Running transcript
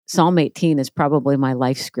Psalm 18 is probably my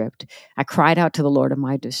life script. I cried out to the Lord in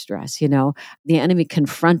my distress. The enemy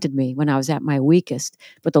confronted me when I was at my weakest,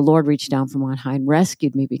 but the Lord reached down from on high and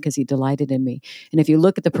rescued me because he delighted in me. And if you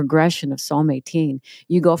look at the progression of Psalm 18,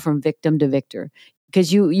 you go from victim to victor,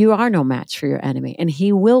 because you are no match for your enemy, and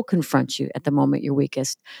he will confront you at the moment you're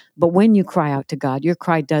weakest. But when you cry out to God, your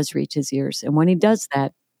cry does reach his ears. And when he does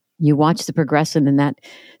that, you watch the progression in that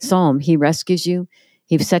psalm. He rescues you.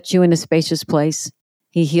 He sets you in a spacious place.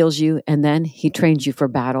 He heals you, and then he trains you for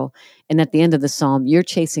battle. And at the end of the psalm, you're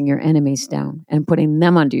chasing your enemies down and putting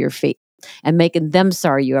them under your feet and making them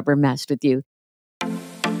sorry you ever messed with you.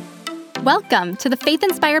 Welcome to the Faith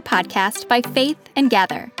Inspired podcast by Faith and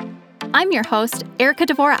Gather. I'm your host, Erica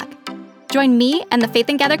Dvorak. Join me and the Faith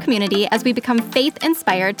and Gather community as we become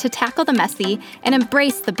faith-inspired to tackle the messy and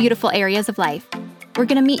embrace the beautiful areas of life. We're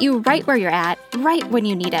going to meet you right where you're at, right when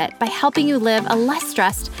you need it, by helping you live a less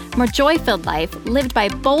stressed, more joy-filled life lived by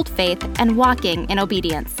bold faith and walking in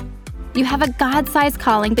obedience. You have a God-sized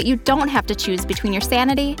calling that you don't have to choose between your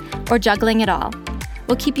sanity or juggling it all.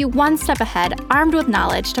 We'll keep you one step ahead, armed with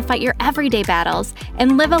knowledge to fight your everyday battles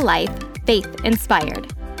and live a life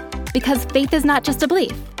faith-inspired. Because faith is not just a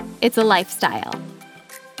belief, it's a lifestyle.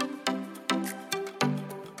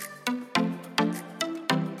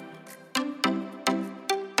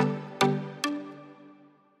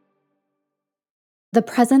 The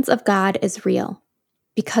presence of God is real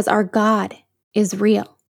because our God is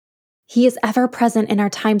real. He is ever present in our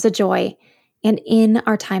times of joy and in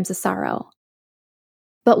our times of sorrow.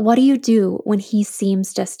 But what do you do when he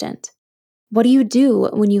seems distant? What do you do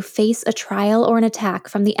when you face a trial or an attack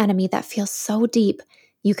from the enemy that feels so deep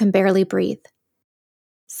you can barely breathe?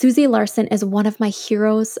 Susie Larson is one of my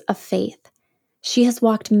heroes of faith. She has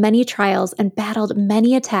walked many trials and battled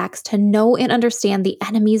many attacks to know and understand the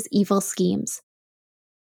enemy's evil schemes.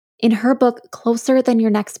 In her book, Closer Than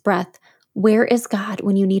Your Next Breath, Where is God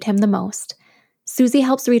When You Need Him the Most?, Susie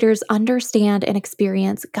helps readers understand and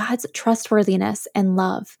experience God's trustworthiness and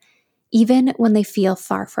love, even when they feel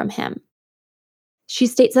far from him. She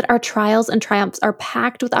states that our trials and triumphs are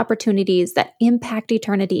packed with opportunities that impact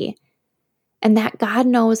eternity, and that God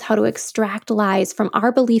knows how to extract lies from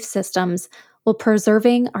our belief systems while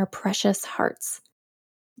preserving our precious hearts.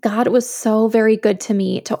 God was so very good to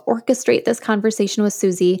me to orchestrate this conversation with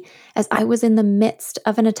Susie as I was in the midst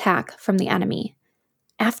of an attack from the enemy.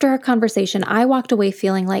 After our conversation, I walked away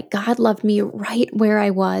feeling like God loved me right where I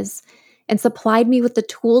was and supplied me with the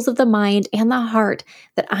tools of the mind and the heart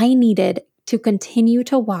that I needed to continue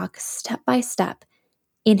to walk step by step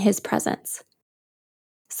in his presence.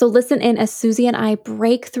 So listen in as Susie and I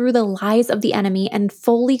break through the lies of the enemy and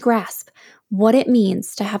fully grasp what it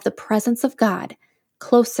means to have the presence of God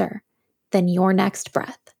closer than your next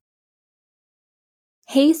breath.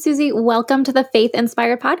 Hey, Susie, welcome to the Faith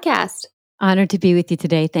Inspired podcast. Honored to be with you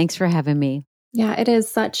today. Thanks for having me. Yeah, it is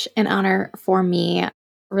such an honor for me.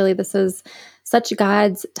 Really, this is such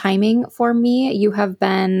God's timing for me. You have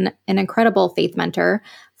been an incredible faith mentor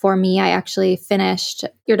for me. I actually finished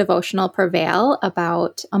your devotional Prevail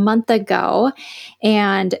about a month ago,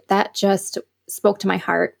 and that just spoke to my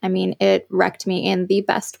heart. I mean, it wrecked me in the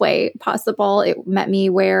best way possible. It met me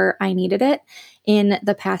where I needed it in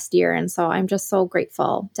the past year. And so I'm just so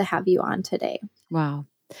grateful to have you on today. Wow.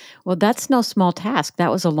 Well, that's no small task.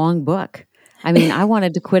 That was a long book. I mean, I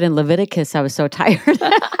wanted to quit in Leviticus. I was so tired,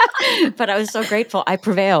 but I was so grateful. I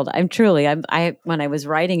prevailed. I when I was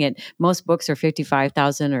writing it, most books are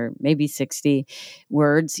 55,000 or maybe 60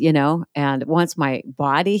 words, and once my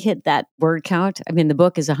body hit that word count, I mean, the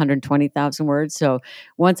book is 120,000 words. So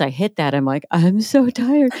once I hit that, I'm like, I'm so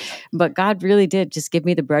tired, but God really did just give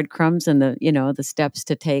me the breadcrumbs and the steps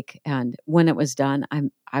to take. And when it was done,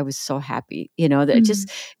 I was so happy, that it just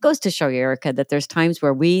goes to show you, Erica, that there's times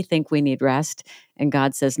where we think we need rest and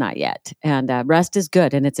God says not yet. And rest is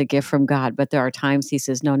good and it's a gift from God. But there are times he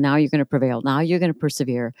says, no, now you're going to prevail. Now you're going to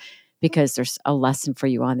persevere because there's a lesson for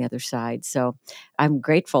you on the other side. So I'm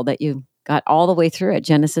grateful that you got all the way through it,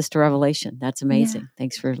 Genesis to Revelation. That's amazing. Yeah.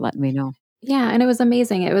 Thanks for letting me know. Yeah, and it was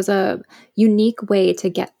amazing. It was a unique way to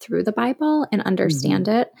get through the Bible and understand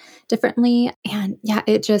it differently. And yeah,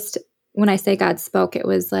 it just, when I say God spoke, it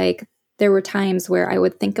was like there were times where I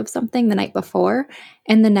would think of something the night before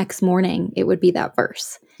and the next morning it would be that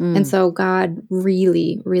verse. And so God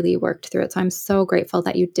really, really worked through it. So I'm so grateful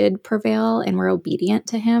that you did prevail and were obedient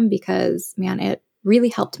to him because, man, it really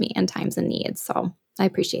helped me in times of need. So I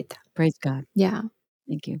appreciate that. Praise God. Yeah.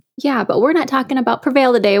 Thank you. Yeah, but we're not talking about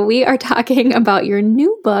Prevail today. We are talking about your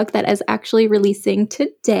new book that is actually releasing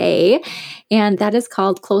today. And that is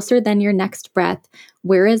called Closer Than Your Next Breath.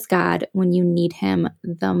 Where is God when you need him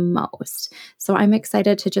the most? So I'm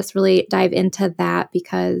excited to just really dive into that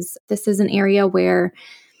because this is an area where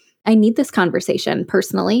I need this conversation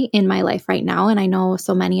personally in my life right now. And I know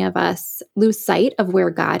so many of us lose sight of where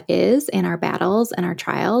God is in our battles and our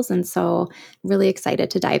trials. And so, really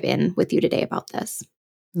excited to dive in with you today about this.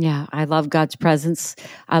 Yeah, I love God's presence.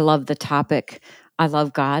 I love the topic. I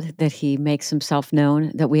love God that he makes himself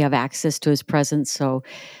known, that we have access to his presence. So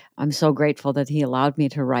I'm so grateful that he allowed me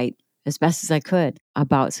to write as best as I could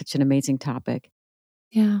about such an amazing topic.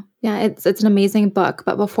 Yeah. Yeah, it's an amazing book.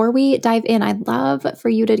 But before we dive in, I'd love for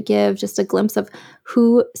you to give just a glimpse of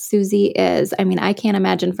who Susie is. I mean, I can't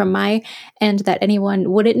imagine from my end that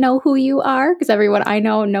anyone wouldn't know who you are because everyone I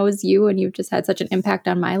know knows you and you've just had such an impact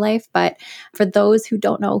on my life. But for those who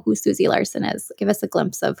don't know who Susie Larson is, give us a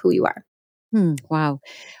glimpse of who you are. Wow.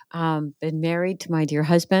 Been married to my dear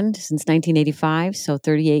husband since 1985, so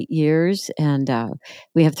 38 years. And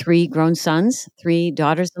we have three grown sons, three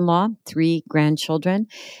daughters in law, three grandchildren.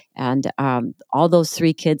 And all those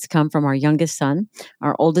three kids come from our youngest son.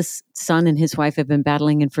 Our oldest son and his wife have been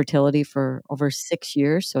battling infertility for over 6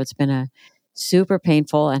 years. So it's been a super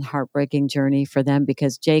painful and heartbreaking journey for them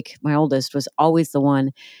because Jake, my oldest, was always the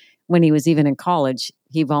one when he was even in college,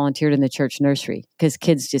 he volunteered in the church nursery because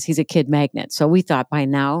he's a kid magnet. So we thought by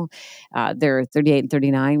now, they're 38 and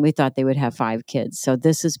 39, we thought they would have five kids. So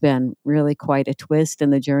this has been really quite a twist in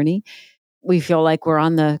the journey. We feel like we're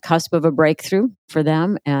on the cusp of a breakthrough for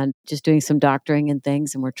them and just doing some doctoring and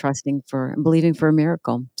things. And we're trusting for and believing for a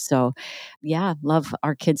miracle. So, yeah, love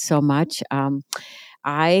our kids so much.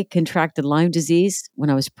 I contracted Lyme disease when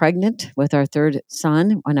I was pregnant with our third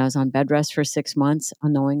son, when I was on bed rest for 6 months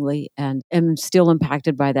unknowingly, and am still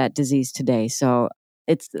impacted by that disease today. So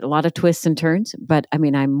it's a lot of twists and turns, but I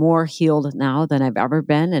mean, I'm more healed now than I've ever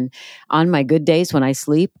been. And on my good days when I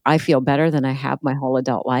sleep, I feel better than I have my whole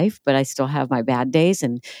adult life, but I still have my bad days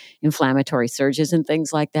and inflammatory surges and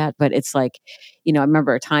things like that. But it's like, I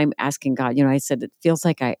remember a time asking God, I said, it feels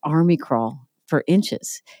like I army crawl for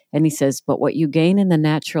inches. And he says, but what you gain in the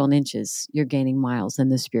natural in inches, you're gaining miles in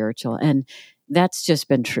the spiritual. And that's just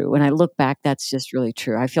been true. When I look back, that's just really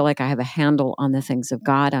true. I feel like I have a handle on the things of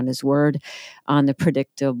God, on his word, on the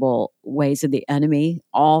predictable ways of the enemy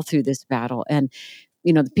all through this battle. And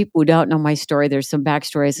the people who don't know my story, there's some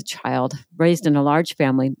backstory as a child, raised in a large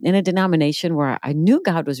family in a denomination where I knew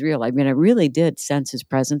God was real. I mean, I really did sense his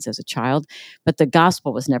presence as a child, but the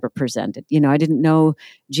gospel was never presented. I didn't know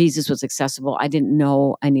Jesus was accessible. I didn't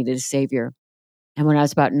know I needed a savior. And when I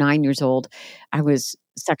was about 9 years old, I was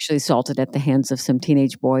sexually assaulted at the hands of some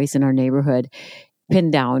teenage boys in our neighborhood,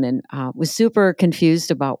 pinned down, and was super confused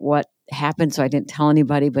about what happened. So I didn't tell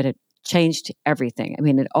anybody, but it changed everything. I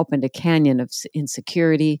mean, it opened a canyon of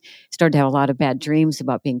insecurity, started to have a lot of bad dreams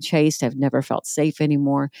about being chased. I've never felt safe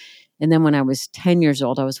anymore. And then when I was 10 years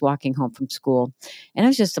old, I was walking home from school and I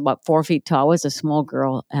was just about 4 feet tall. I was a small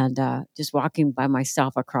girl and just walking by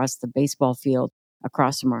myself across the baseball field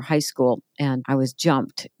across from our high school. And I was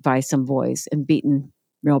jumped by some boys and beaten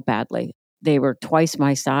real badly. They were twice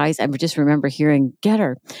my size. I just remember hearing, "Get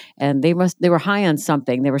her." And they were high on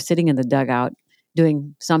something. They were sitting in the dugout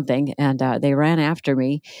doing something, and they ran after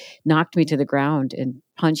me, knocked me to the ground, and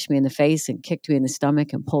punched me in the face and kicked me in the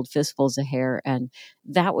stomach and pulled fistfuls of hair. And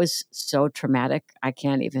that was so traumatic. I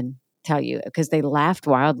can't even tell you because they laughed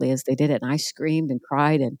wildly as they did it. And I screamed and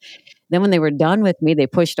cried. And then when they were done with me, they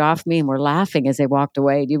pushed off me and were laughing as they walked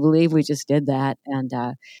away. Do you believe we just did that? And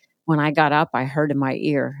when I got up, I heard in my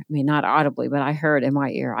ear, I mean, not audibly, but I heard in my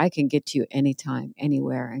ear, I can get to you anytime,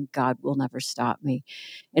 anywhere, and God will never stop me.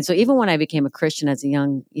 And so even when I became a Christian as a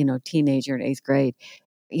young, teenager in eighth grade,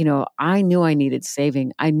 I knew I needed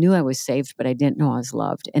saving. I knew I was saved, but I didn't know I was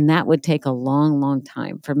loved. And that would take a long, long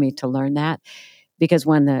time for me to learn that. Because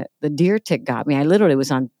when the deer tick got me, I literally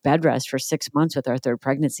was on bed rest for 6 months with our third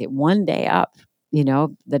pregnancy. One day up,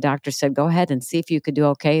 the doctor said, go ahead and see if you could do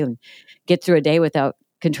okay and get through a day without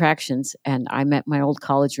contractions. And I met my old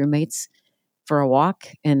college roommates for a walk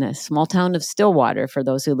in a small town of Stillwater for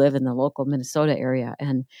those who live in the local Minnesota area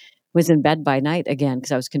and was in bed by night again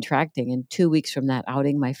because I was contracting. And 2 weeks from that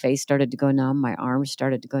outing, my face started to go numb. My arms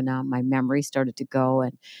started to go numb. My memory started to go.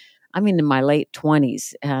 And I'm in my late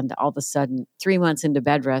 20s. And all of a sudden, 3 months into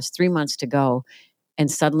bed rest, 3 months to go.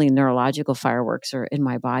 And suddenly neurological fireworks are in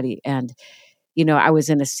my body. And I was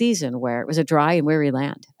in a season where it was a dry and weary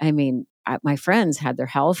land. I mean, my friends had their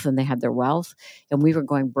health and they had their wealth, and we were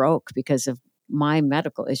going broke because of my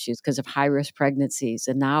medical issues, because of high risk pregnancies.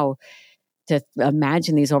 And now to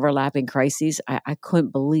imagine these overlapping crises. I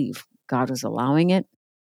couldn't believe God was allowing it,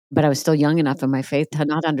 but I was still young enough in my faith to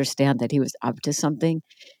not understand that he was up to something.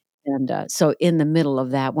 And, so in the middle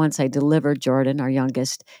of that, once I delivered Jordan, our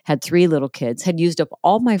youngest, had 3 little kids, had used up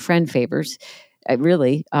all my friend favors,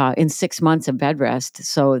 really, in 6 months of bed rest,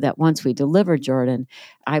 so that once we delivered Jordan,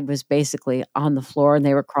 I was basically on the floor, and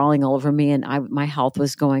they were crawling all over me, and my health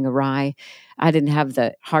was going awry. I didn't have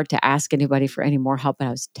the heart to ask anybody for any more help, and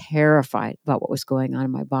I was terrified about what was going on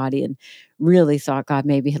in my body and really thought God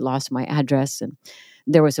maybe had lost my address. And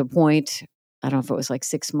there was a point, I don't know if it was like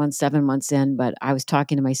 6 months, 7 months in, but I was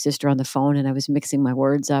talking to my sister on the phone, and I was mixing my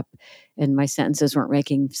words up, and my sentences weren't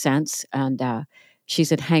making sense, and, she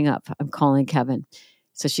said, "Hang up, I'm calling Kevin."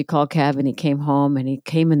 So she called Kevin, he came home, and he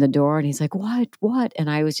came in the door, and he's like, "What? What?" And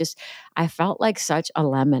I felt like such a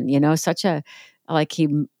lemon, such a like he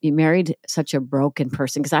married such a broken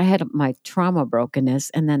person, because I had my trauma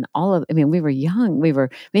brokenness, and then we were young,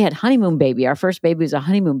 we had honeymoon baby, our first baby was a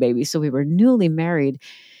honeymoon baby, so we were newly married,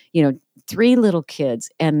 you know, 3 little kids,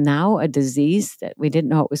 and now a disease that we didn't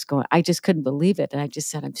know it was going. I just couldn't believe it, and I just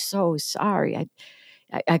said, "I'm so sorry."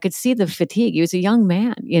 I could see the fatigue. He was a young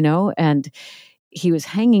man, and he was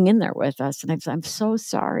hanging in there with us, and I said, "I'm so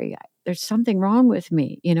sorry. There's something wrong with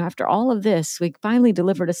me." After all of this, we finally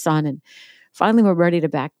delivered a son, and finally we're ready to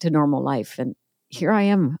back to normal life, and here I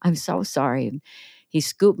am. I'm so sorry. And he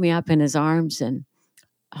scooped me up in his arms and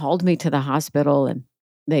hauled me to the hospital, and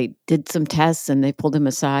they did some tests, and they pulled him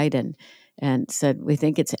aside and said, "We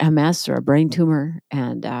think it's MS or a brain tumor."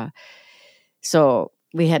 And so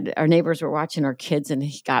our neighbors were watching our kids, and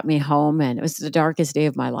he got me home, and it was the darkest day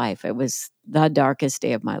of my life. It was the darkest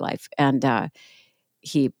day of my life. And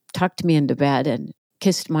he tucked me into bed and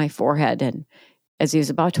kissed my forehead. And as he was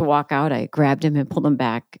about to walk out, I grabbed him and pulled him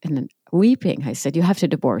back. And then weeping, I said, "You have to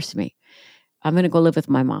divorce me. I'm going to go live with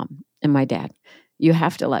my mom and my dad. You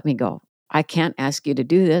have to let me go. I can't ask you to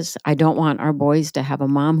do this. I don't want our boys to have a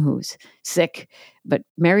mom who's sick, but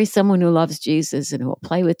marry someone who loves Jesus and who will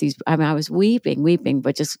play with these." I was weeping,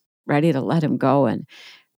 but just ready to let him go.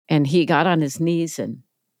 And he got on his knees and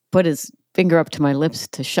put his finger up to my lips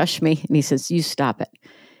to shush me. And he says, "You stop it."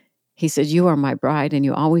 He says, "You are my bride, and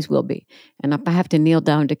you always will be. And if I have to kneel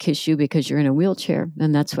down to kiss you because you're in a wheelchair,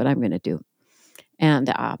 then that's what I'm going to do." And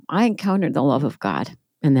I encountered the love of God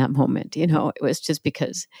in that moment. It was just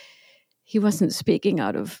because he wasn't speaking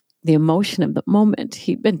out of the emotion of the moment.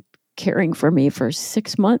 He'd been caring for me for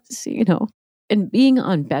 6 months, and being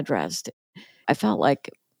on bed rest, I felt like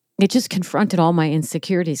it just confronted all my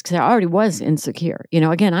insecurities, because I already was insecure.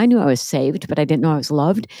 Again, I knew I was saved, but I didn't know I was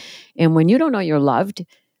loved. And when you don't know you're loved,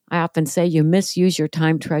 I often say you misuse your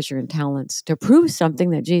time, treasure, and talents to prove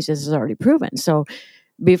something that Jesus has already proven. So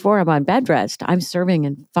before I'm on bed rest, I'm serving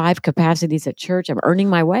in 5 capacities at church. I'm earning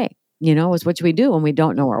my way, is what we do when we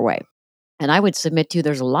don't know our way. And I would submit to you,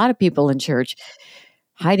 there's a lot of people in church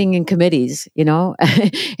hiding in committees,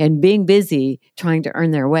 and being busy trying to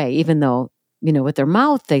earn their way, even though, with their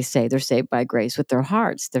mouth, they say they're saved by grace. With their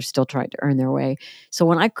hearts, they're still trying to earn their way. So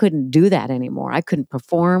when I couldn't do that anymore, I couldn't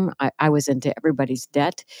perform, I was into everybody's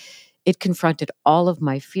debt. It confronted all of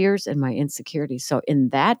my fears and my insecurities. So in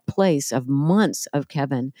that place of months of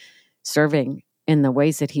Kevin serving in the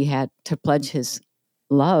ways that he had to pledge his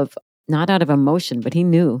love, not out of emotion, but he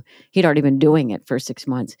knew he'd already been doing it for 6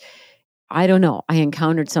 months. I don't know. I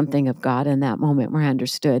encountered something of God in that moment where I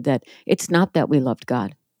understood that it's not that we loved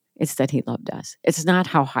God. It's that he loved us. It's not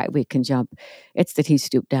how high we can jump. It's that he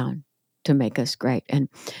stooped down to make us great. And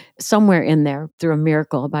somewhere in there, through a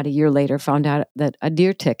miracle, about a year later, found out that a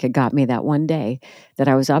deer tick had got me that one day that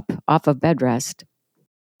I was up off of bed rest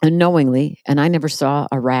unknowingly, and I never saw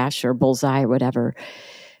a rash or bullseye or whatever.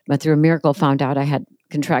 But through a miracle, found out I had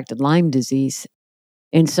contracted Lyme disease.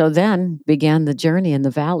 And so then began the journey in the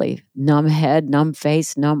valley. Numb head, numb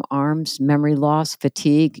face, numb arms, memory loss,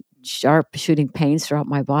 fatigue, sharp shooting pains throughout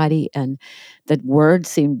my body. And the words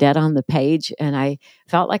seemed dead on the page. And I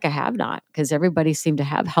felt like I have not, because everybody seemed to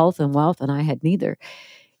have health and wealth, and I had neither.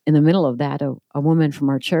 In the middle of that, a woman from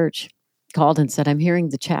our church called and said, "I'm hearing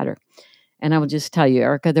the chatter." And I will just tell you,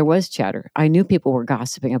 Erica, there was chatter. I knew people were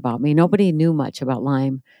gossiping about me. Nobody knew much about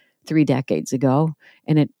Lyme 3 decades ago,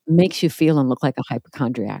 and it makes you feel and look like a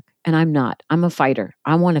hypochondriac. And I'm not. I'm a fighter.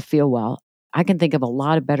 I want to feel well. I can think of a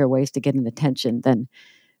lot of better ways to get an attention than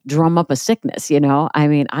drum up a sickness.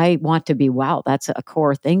 I want to be well. That's a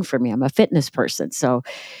core thing for me. I'm a fitness person. So,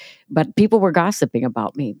 but people were gossiping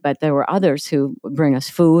about me. But there were others who would bring us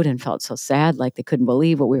food and felt so sad, like they couldn't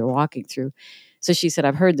believe what we were walking through. So she said,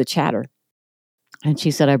 "I've heard the chatter." And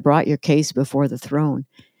she said, "I brought your case before the throne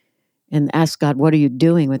and asked God, what are you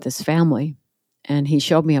doing with this family?" And he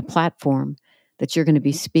showed me a platform that you're going to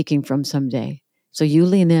be speaking from someday. So you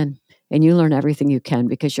lean in and you learn everything you can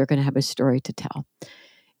because you're going to have a story to tell.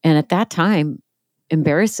 And at that time,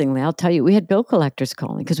 embarrassingly, I'll tell you, we had bill collectors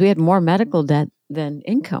calling because we had more medical debt than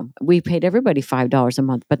income. We paid everybody $5 a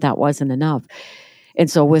month, but that wasn't enough. And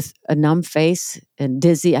so with a numb face and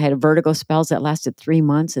dizzy, I had vertigo spells that lasted 3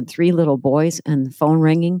 months and 3 little boys and the phone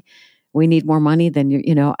ringing. We need more money than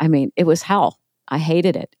I mean, it was hell. I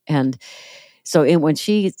hated it. And so when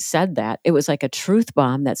she said that, it was like a truth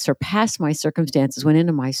bomb that surpassed my circumstances, went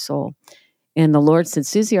into my soul. And the Lord said,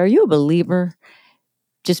 Susie, are you a believer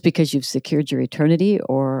just because you've secured your eternity,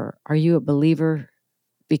 or are you a believer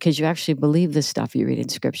because you actually believe the stuff you read in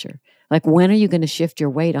Scripture? Like, when are you going to shift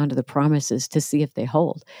your weight onto the promises to see if they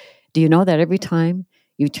hold? Do you know that every time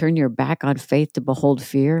you turn your back on faith to behold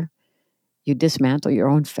fear, you dismantle your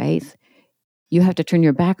own faith? You have to turn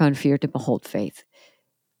your back on fear to behold faith.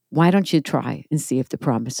 Why don't you try and see if the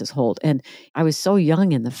promises hold? And I was so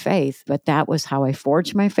young in the faith, but that was how I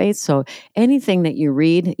forged my faith. So anything that you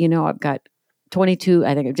read, I've got 22,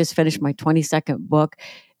 I think I've just finished my 22nd book.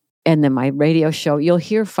 And then my radio show, you'll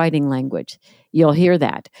hear fighting language. You'll hear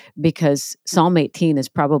that because Psalm 18 is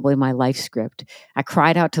probably my life script. I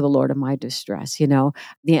cried out to the Lord in my distress. The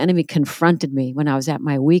enemy confronted me when I was at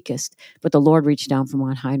my weakest, but the Lord reached down from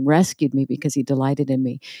on high and rescued me because he delighted in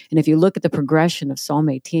me. And if you look at the progression of Psalm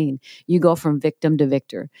 18, you go from victim to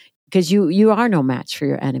victor because you are no match for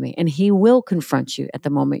your enemy, and he will confront you at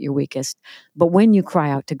the moment you're weakest. But when you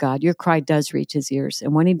cry out to God, your cry does reach his ears.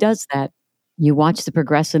 And when he does that, you watch the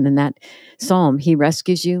progression in that psalm. He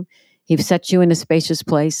rescues you. He sets you in a spacious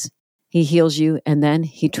place. He heals you, and then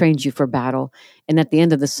he trains you for battle. And at the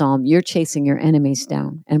end of the psalm, you're chasing your enemies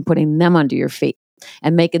down and putting them under your feet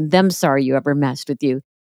and making them sorry you ever messed with you.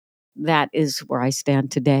 That is where I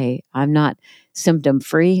stand today. I'm not symptom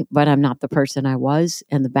free, but I'm not the person I was,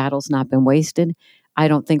 and the battle's not been wasted. I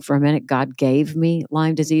don't think for a minute God gave me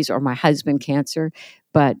Lyme disease or my husband cancer,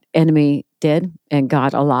 but enemy did, and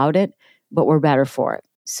God allowed it, but we're better for it.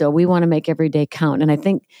 So we want to make every day count. And I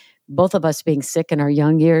think both of us being sick in our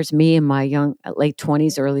young years, me in my young late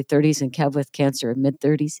 20s, early 30s, and Kev with cancer in mid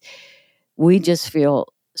 30s, we just feel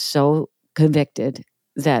so convicted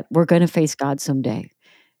that we're going to face God someday.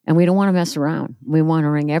 And we don't want to mess around. We want to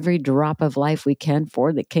wring every drop of life we can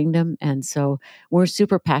for the kingdom. And so we're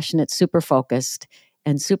super passionate, super focused,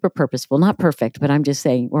 and super purposeful. Not perfect, but I'm just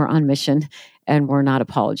saying we're on mission and we're not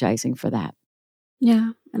apologizing for that.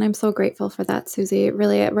 Yeah. And I'm so grateful for that, Susie.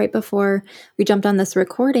 Really, right before we jumped on this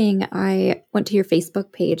recording, I went to your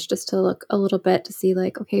Facebook page just to look a little bit to see,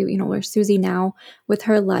 like, okay, where's Susie now with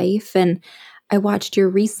her life? And I watched your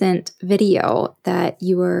recent video that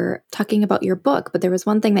you were talking about your book, but there was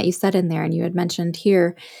one thing that you said in there, and you had mentioned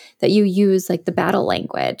here that you use like the battle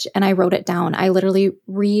language. And I wrote it down. I literally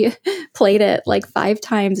replayed it like 5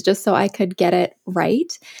 times just so I could get it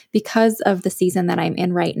right because of the season that I'm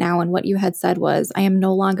in right now. And what you had said was, I am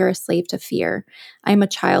no longer a slave to fear. I am a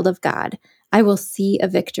child of God. I will see a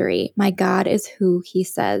victory. My God is who he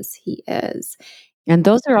says he is. And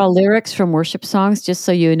those are all lyrics from worship songs, just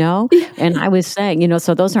so you know. And I was saying,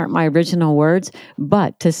 so those aren't my original words,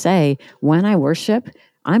 but to say, when I worship,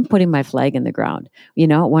 I'm putting my flag in the ground.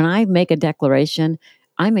 When I make a declaration,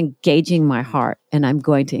 I'm engaging my heart and I'm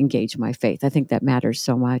going to engage my faith. I think that matters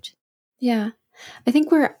so much. Yeah. I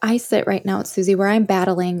think where I sit right now, Susie, where I'm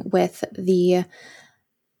battling with the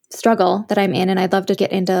struggle that I'm in, and I'd love to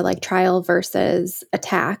get into like trial versus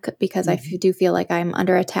attack because I do feel like I'm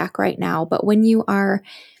under attack right now. But when you are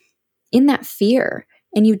in that fear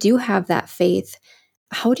and you do have that faith,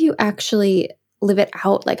 how do you actually live it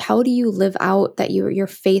out? Like, how do you live out that your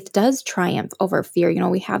faith does triumph over fear?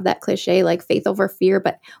 We have that cliche, like faith over fear,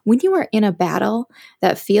 but when you are in a battle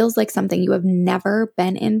that feels like something you have never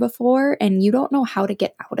been in before and you don't know how to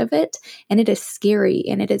get out of it, and it is scary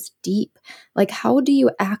and it is deep, like, how do you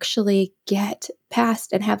actually get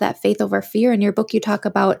past and have that faith over fear? In your book, you talk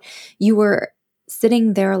about you were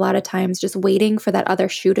sitting there a lot of times just waiting for that other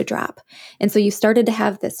shoe to drop. And so you started to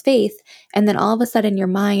have this faith, and then all of a sudden your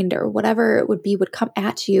mind or whatever it would be would come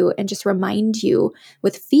at you and just remind you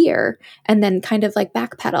with fear and then kind of like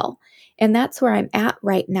backpedal. And that's where I'm at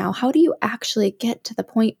right now. How do you actually get to the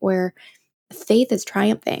point where faith is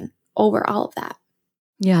triumphing over all of that?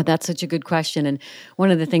 Yeah, that's such a good question. And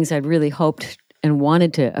one of the things I'd really hoped and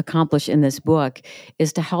wanted to accomplish in this book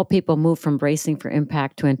is to help people move from bracing for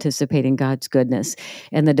impact to anticipating God's goodness.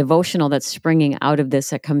 And the devotional that's springing out of this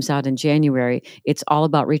that comes out in January, it's all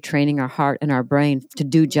about retraining our heart and our brain to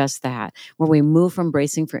do just that, where we move from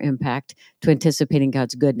bracing for impact to anticipating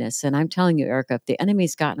God's goodness. And I'm telling you, Erica, if the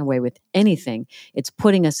enemy's gotten away with anything, it's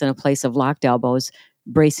putting us in a place of locked elbows,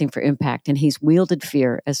 bracing for impact. And he's wielded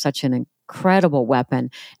fear as such an incredible weapon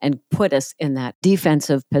and put us in that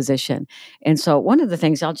defensive position. And so one of the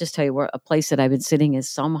things I'll just tell you, where a place that I've been sitting is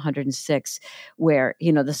Psalm 106, where,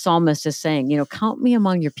 the psalmist is saying, count me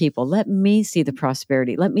among your people. Let me see the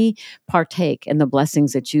prosperity. Let me partake in the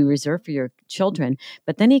blessings that you reserve for your children.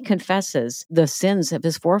 But then he confesses the sins of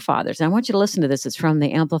his forefathers. And I want you to listen to this. It's from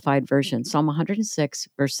the Amplified Version, Psalm 106,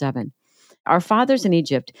 verse 7. Our fathers in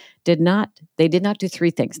Egypt did not do three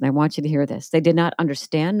things, and I want you to hear this. They did not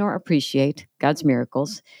understand nor appreciate God's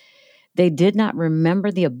miracles. They did not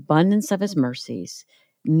remember the abundance of his mercies,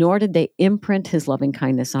 nor did they imprint his loving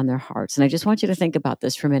kindness on their hearts. And I just want you to think about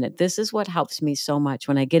this for a minute. This is what helps me so much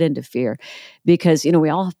when I get into fear, because, we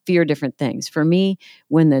all fear different things. For me,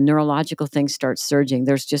 when the neurological things start surging,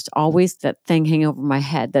 there's just always that thing hanging over my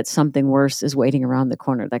head that something worse is waiting around the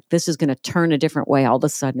corner. Like this is going to turn a different way. All of a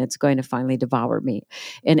sudden, it's going to finally devour me.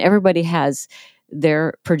 And everybody has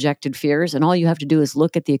their projected fears. And all you have to do is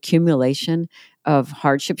look at the accumulation of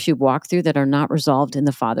hardships you've walked through that are not resolved in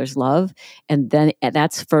the Father's love. And then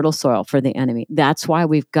that's fertile soil for the enemy. That's why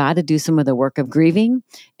we've got to do some of the work of grieving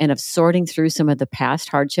and of sorting through some of the past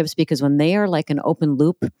hardships, because when they are like an open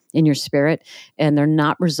loop in your spirit and they're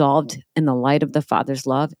not resolved in the light of the Father's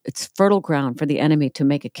love, it's fertile ground for the enemy to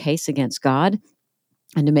make a case against God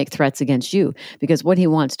and to make threats against you. Because what he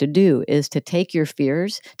wants to do is to take your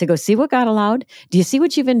fears, to go, see what God allowed? Do you see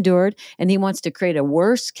what you've endured? And he wants to create a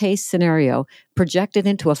worst case scenario projected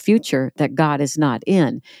into a future that God is not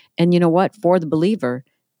in. And you know what? For the believer,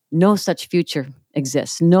 no such future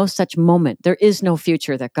exists. No such moment. There is no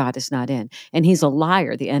future that God is not in. And he's a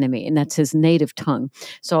liar, the enemy, and that's his native tongue.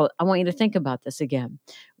 So I want you to think about this again.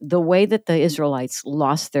 The way that the Israelites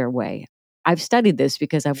lost their way, I've studied this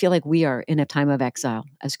because I feel like we are in a time of exile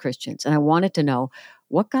as Christians. And I wanted to know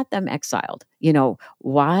what got them exiled.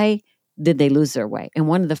 Why did they lose their way? And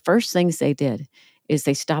one of the first things they did is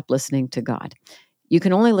they stopped listening to God. You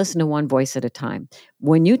can only listen to one voice at a time.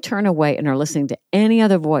 When you turn away and are listening to any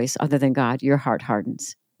other voice other than God, your heart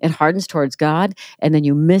hardens. It hardens towards God, and then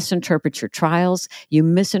you misinterpret your trials. You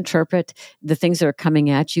misinterpret the things that are coming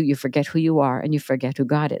at you. You forget who you are, and you forget who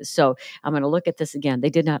God is. So I'm going to look at this again. They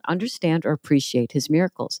did not understand or appreciate his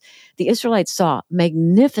miracles. The Israelites saw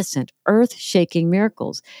magnificent, earth-shaking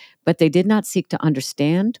miracles, but they did not seek to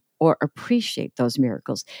understand or appreciate those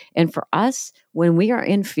miracles. And for us, when we are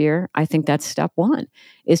in fear, I think that's step one,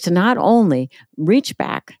 is to not only reach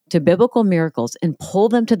back to biblical miracles and pull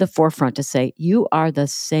them to the forefront to say, you are the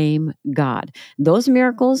same God. Those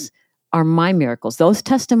miracles are my miracles. Those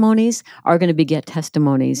testimonies are going to beget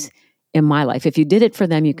testimonies in my life. If you did it for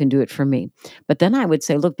them, you can do it for me. But then I would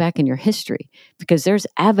say, look back in your history, because there's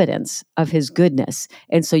evidence of his goodness.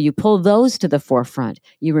 And so you pull those to the forefront.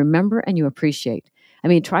 You remember and you appreciate. I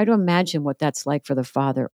mean, try to imagine what that's like for the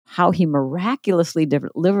Father, how he miraculously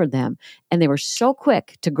delivered them. And they were so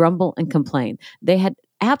quick to grumble and complain. They had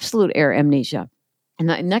absolute air amnesia. And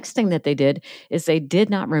the next thing that they did is they did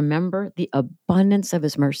not remember the abundance of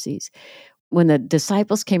his mercies. When the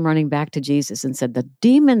disciples came running back to Jesus and said, the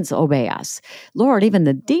demons obey us. Lord, even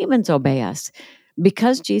the demons obey us.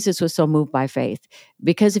 Because Jesus was so moved by faith,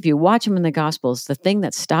 because if you watch him in the Gospels, the thing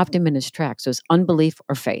that stopped him in his tracks was unbelief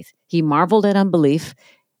or faith. He marveled at unbelief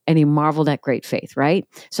and he marveled at great faith, right?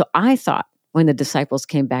 So I thought when the disciples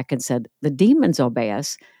came back and said, the demons obey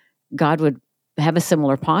us, God would have a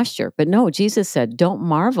similar posture. But no, Jesus said, don't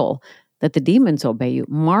marvel that the demons obey you.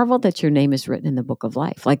 Marvel that your name is written in the book of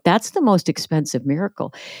life. Like that's the most expensive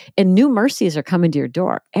miracle. And new mercies are coming to your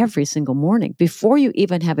door every single morning. Before you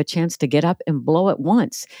even have a chance to get up and blow it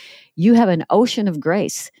once, you have an ocean of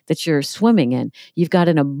grace that you're swimming in. You've got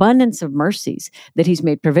an abundance of mercies that he's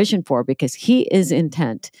made provision for because he is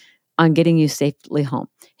intent on getting you safely home.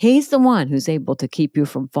 He's the one who's able to keep you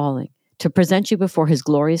from falling, to present you before his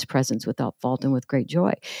glorious presence without fault and with great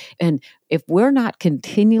joy. And if we're not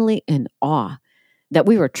continually in awe that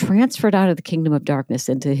we were transferred out of the kingdom of darkness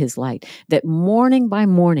into his light, that morning by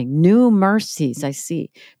morning, new mercies I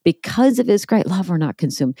see, because of his great love, we're not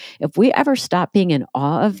consumed. If we ever stop being in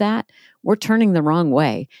awe of that, we're turning the wrong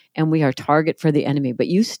way and we are target for the enemy. But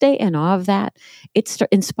you stay in awe of that, it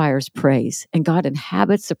inspires praise, and God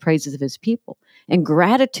inhabits the praises of his people. And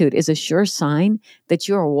gratitude is a sure sign that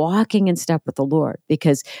you are walking in step with the Lord,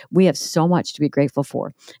 because we have so much to be grateful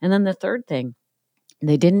for. And then the third thing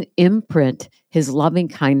They didn't imprint his loving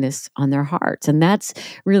kindness on their hearts. And that's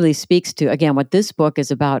really speaks to, again, what this book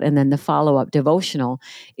is about. And then the follow-up devotional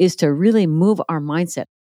is to really move our mindset.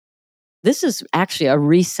 This is actually a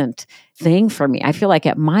recent thing for me. I feel like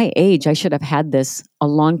at my age, I should have had this a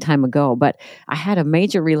long time ago, but I had a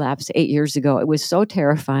major relapse 8 years ago. It was so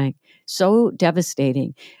terrifying, so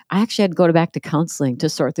devastating. I actually had to go back to counseling to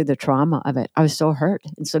sort through the trauma of it. I was so hurt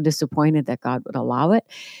and so disappointed that God would allow it.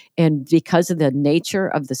 And because of the nature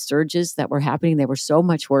of the surges that were happening, they were so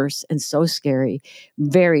much worse and so scary,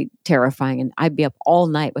 very terrifying. And I'd be up all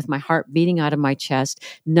night with my heart beating out of my chest,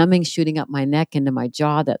 numbing shooting up my neck into my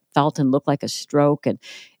jaw that felt and looked like a stroke. And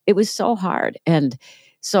it was so hard. And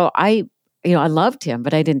so I loved him,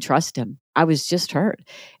 but I didn't trust him. I was just hurt.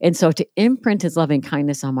 And so to imprint his loving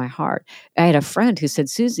kindness on my heart, I had a friend who said,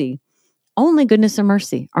 Susie, only goodness and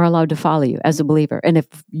mercy are allowed to follow you as a believer. And if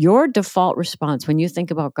your default response when you think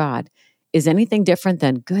about God is anything different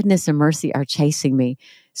than goodness and mercy are chasing me,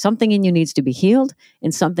 something in you needs to be healed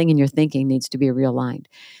and something in your thinking needs to be realigned.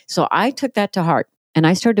 So I took that to heart and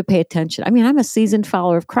I started to pay attention. I mean, I'm a seasoned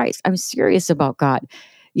follower of Christ. I'm serious about God.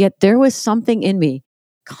 Yet there was something in me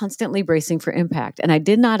constantly bracing for impact. And I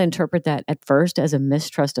did not interpret that at first as a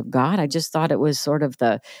mistrust of God. I just thought it was sort of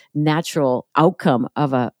the natural outcome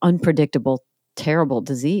of an unpredictable, terrible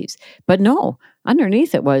disease. But no,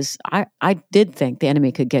 underneath it was, I did think the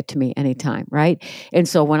enemy could get to me anytime, right? And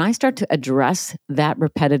so when I start to address that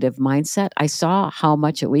repetitive mindset, I saw how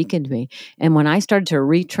much it weakened me. And when I started to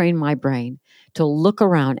retrain my brain to look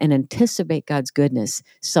around and anticipate God's goodness,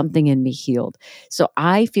 something in me healed. So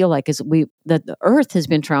I feel like that the earth has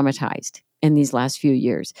been traumatized in these last few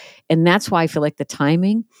years. And that's why I feel like the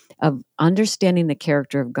timing of understanding the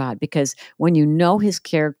character of God, because when you know his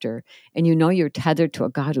character and you know you're tethered to a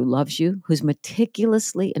God who loves you, who's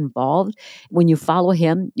meticulously involved, when you follow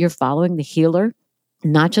him, you're following the healer,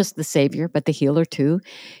 not just the savior, but the healer too.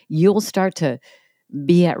 You'll start to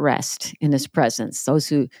be at rest in his presence. Those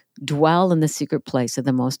who dwell in the secret place of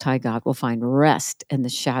the Most High God will find rest in the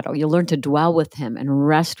shadow. You'll learn to dwell with him and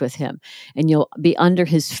rest with him, and you'll be under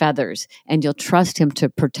his feathers, and you'll trust him to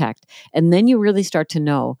protect. And then you really start to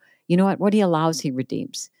know, you know what he allows, he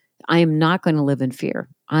redeems. I am not going to live in fear.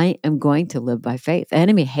 I am going to live by faith. The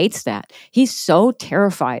enemy hates that. He's so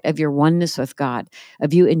terrified of your oneness with God,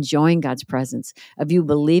 of you enjoying God's presence, of you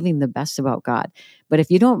believing the best about God. But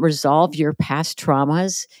if you don't resolve your past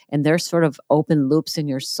traumas and they're sort of open loops in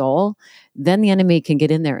your soul, then the enemy can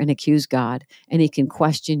get in there and accuse God, and he can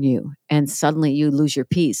question you, and suddenly you lose your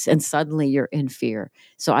peace and suddenly you're in fear.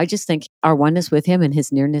 So I just think our oneness with him and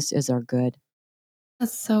his nearness is our good.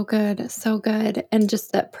 That's so good. So good. And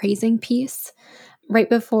just that praising piece. Right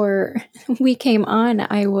before we came on,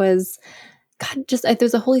 there's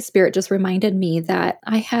a Holy Spirit just reminded me that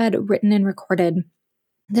I had written and recorded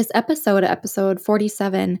this episode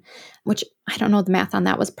 47, which I don't know the math on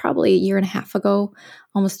that, was probably a year and a half ago,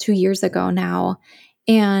 almost 2 years ago now.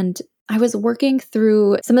 And I was working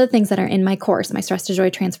through some of the things that are in my course, my Stress to Joy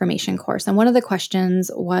Transformation course. And one of the questions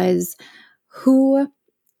was, who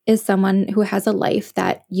is someone who has a life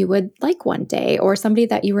that you would like one day, or somebody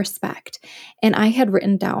that you respect? And I had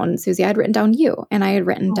written down, Susie, I had written down you, and I had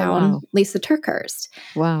written down Wow. Lisa Turkhurst.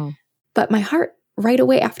 Wow. But my heart right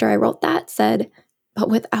away after I wrote that said, but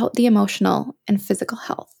without the emotional and physical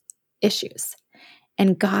health issues.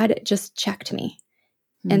 And God just checked me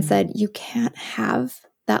and said, you can't have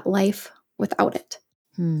that life without it.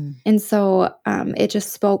 And so it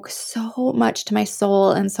just spoke so much to my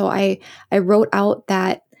soul. And so I wrote out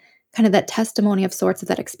that kind of that testimony of sorts of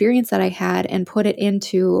that experience that I had and put it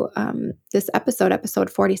into this episode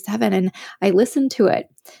 47. And I listened to it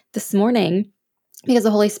this morning because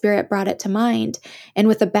the Holy Spirit brought it to mind. And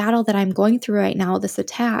with the battle that I'm going through right now, this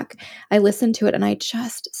attack, I listened to it and I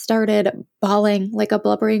just started bawling like a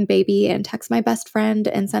blubbering baby and text my best friend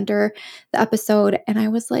and sent her the episode. And I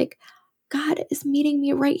was like, God is meeting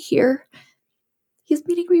me right here. He's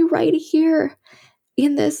meeting me right here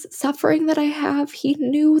in this suffering that I have. He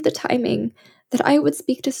knew the timing that I would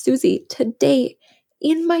speak to Susie today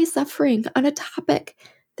in my suffering on a topic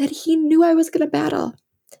that he knew I was going to battle.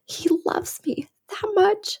 He loves me that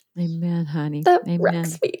much. Amen, honey. That Amen.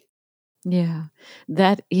 wrecks me. Yeah,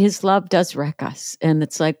 that his love does wreck us. And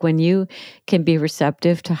it's like when you can be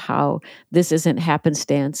receptive to how this isn't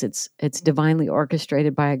happenstance, it's divinely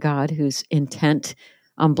orchestrated by a God who's intent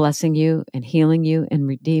on blessing you and healing you and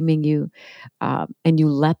redeeming you. And you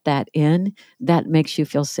let that in, that makes you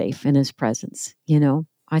feel safe in his presence.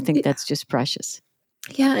 I think that's just precious.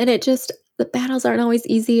 Yeah, and the battles aren't always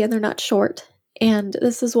easy and they're not short. And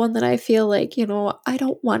this is one that I feel like, I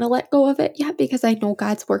don't want to let go of it yet because I know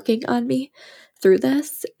God's working on me through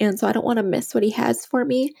this. And so I don't want to miss what he has for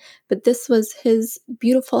me. But this was his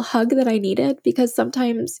beautiful hug that I needed, because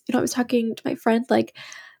sometimes, I was talking to my friend, like,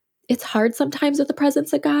 it's hard sometimes with the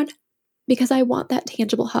presence of God, because I want that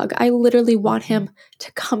tangible hug. I literally want him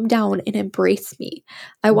to come down and embrace me.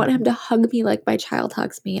 I want him to hug me like my child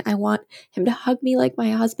hugs me. I want him to hug me like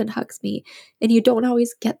my husband hugs me. And you don't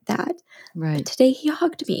always get that. Right. But today he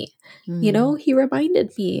hugged me. He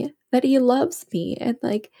reminded me that he loves me. And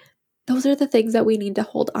like, those are the things that we need to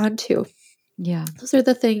hold on to. Yeah. Those are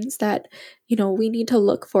the things that, we need to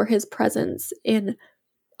look for his presence in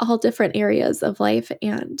all different areas of life,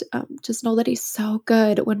 and just know that he's so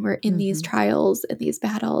good when we're in these trials and these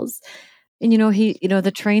battles. And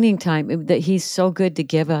the training time, that he's so good to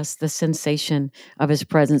give us the sensation of his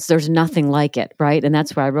presence. There's nothing like it, right? And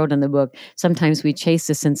that's why I wrote in the book, sometimes we chase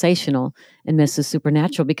the sensational and miss the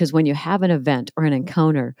supernatural, because when you have an event or an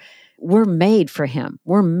encounter, we're made for him.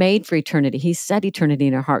 We're made for eternity. He set eternity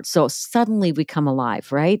in our hearts. So suddenly we come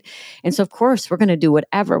alive, right? And so, of course, we're going to do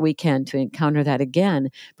whatever we can to encounter that again.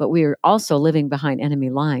 But we are also living behind enemy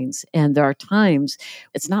lines. And there are times,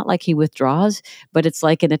 it's not like he withdraws, but it's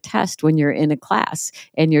like in a test when you're in a class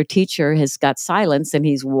and your teacher has got silence and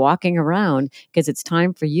he's walking around because it's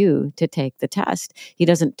time for you to take the test. He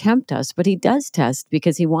doesn't tempt us, but he does test,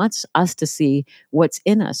 because he wants us to see what's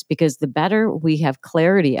in us. Because the better we have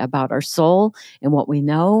clarity about our soul and what we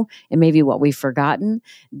know and maybe what we've forgotten,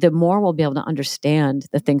 the more we'll be able to understand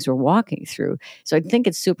the things we're walking through. So I think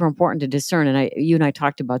it's super important to discern. And you and I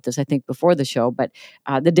talked about this, I think, before the show, but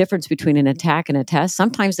the difference between an attack and a test,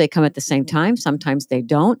 sometimes they come at the same time, sometimes they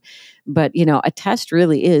don't. But, a test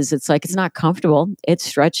really is, it's like, it's not comfortable. It's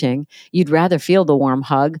stretching. You'd rather feel the warm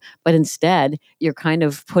hug, but instead you're kind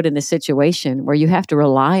of put in a situation where you have to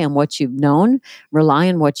rely on what you've known, rely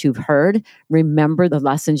on what you've heard, remember the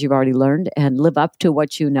lessons you've already learned, and live up to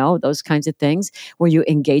what you know, those kinds of things where you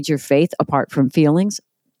engage your faith apart from feelings.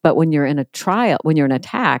 But when you're in a trial, when you're in an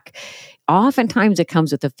attack, oftentimes it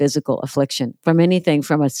comes with a physical affliction, from anything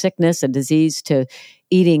from a sickness, a disease, to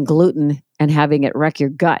eating gluten and having it wreck your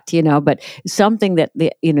gut, but something that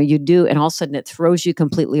you do, and all of a sudden it throws you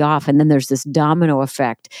completely off. And then there's this domino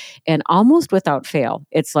effect. And almost without fail,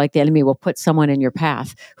 it's like the enemy will put someone in your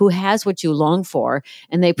path who has what you long for,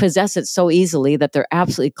 and they possess it so easily that they're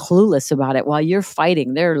absolutely clueless about it while you're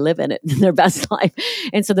fighting. They're living it their best life.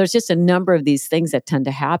 And so there's just a number of these things that tend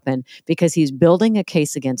to happen because he's building a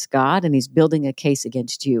case against God and he's building a case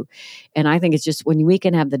against you. And I think it's just when we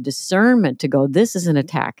can have the discernment to go, this is an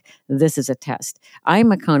attack, this is a test.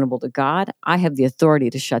 I'm accountable to God. I have the authority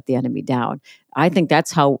to shut the enemy down. I think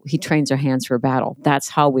that's how he trains our hands for battle. That's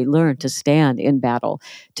how we learn to stand in battle,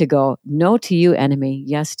 to go, no to you, enemy,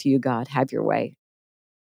 yes to you, God, have your way.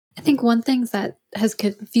 I think one thing that has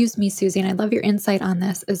confused me, Susie, and I love your insight on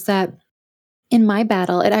this, is that in my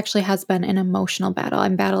battle, it actually has been an emotional battle.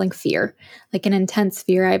 I'm battling fear, like an intense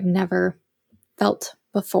fear I've never felt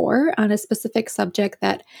before on a specific subject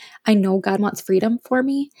that I know God wants freedom for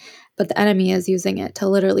me, but the enemy is using it to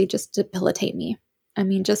literally just debilitate me. I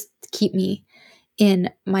mean, just keep me in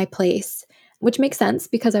my place, which makes sense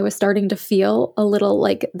because I was starting to feel a little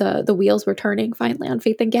like the wheels were turning finally on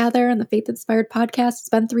Faith and Gather and the Faith Inspired podcast. It's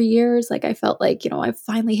been 3 years. Like I felt like, I'm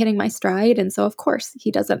finally hitting my stride. And so of course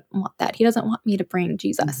he doesn't want that. He doesn't want me to bring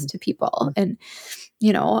Jesus to people and,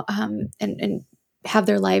 and have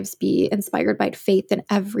their lives be inspired by faith in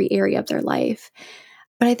every area of their life.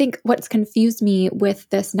 But I think what's confused me with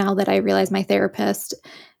this, now that I realize my therapist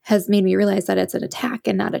has made me realize that it's an attack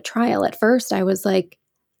and not a trial. At first, I was like,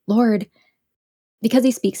 Lord, because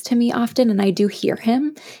he speaks to me often and I do hear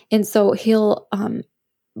him. And so he'll,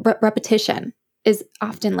 repetition is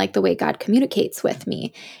often like the way God communicates with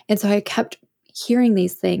me. And so I kept hearing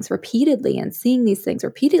these things repeatedly and seeing these things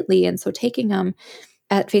repeatedly. And so taking them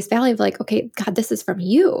at face value of like, okay, God, this is from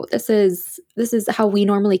you. This is how we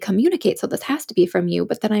normally communicate. So this has to be from you.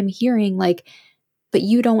 But then I'm hearing like, but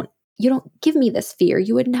you don't give me this fear.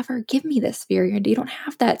 You would never give me this fear. You don't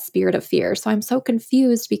have that spirit of fear. So I'm so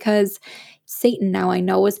confused because Satan, now I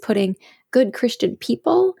know, is putting good Christian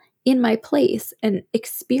people in my place and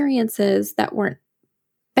experiences that weren't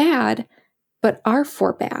bad, but are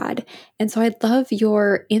for bad. And so I'd love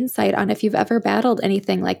your insight on if you've ever battled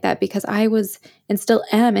anything like that, because I was and still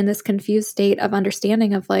am in this confused state of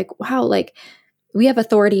understanding of like, wow, like we have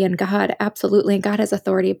authority in God, absolutely, and God has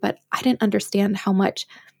authority, but I didn't understand how much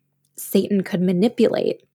Satan could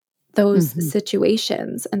manipulate those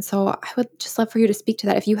situations. And so I would just love for you to speak to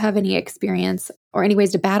that if you have any experience or any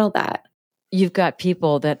ways to battle that. You've got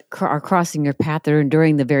people that are crossing your path that are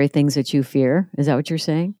enduring the very things that you fear. Is that what you're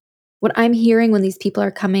saying? What I'm hearing when these people are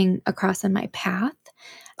coming across in my path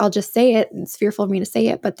I'll just say it. It's fearful for me to say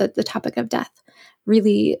it, but the topic of death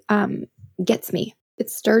really gets me. It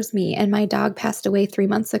stirs me. And my dog passed away 3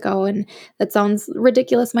 months ago. And that sounds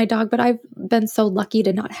ridiculous, my dog, but I've been so lucky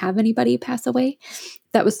to not have anybody pass away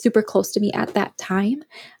that was super close to me at that time.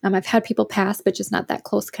 I've had people pass, but just not that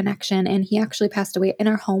close connection. And he actually passed away in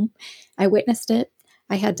our home. I witnessed it.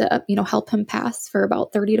 I had to, help him pass for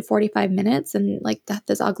about 30 to 45 minutes. And like, death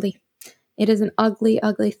is ugly. It is an ugly,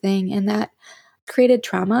 ugly thing. And that created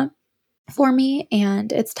trauma for me.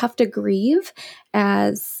 And it's tough to grieve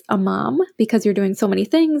as a mom because you're doing so many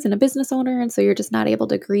things and a business owner. And so you're just not able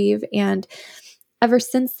to grieve. And ever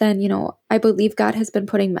since then, I believe God has been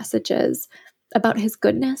putting messages about his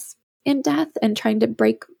goodness in death and trying to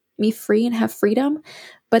break me free and have freedom.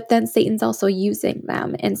 But then Satan's also using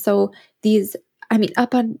them. And so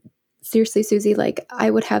seriously, Susie, like I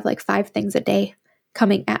would have like 5 things a day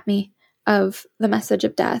coming at me of the message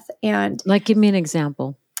of death. And Like, give me an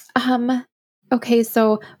example. Okay,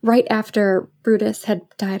 so right after Brutus had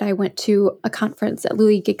died, I went to a conference at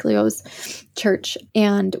Louis Giglio's church,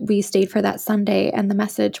 and we stayed for that Sunday, and the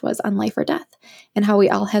message was on life or death and how we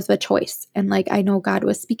all have a choice. And like, I know God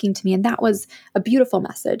was speaking to me, and that was a beautiful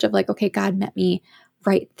message of like, okay, God met me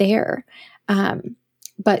right there.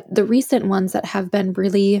 But the recent ones that have been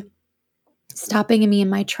really stopping me in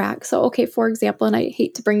my track. So, okay, for example, and I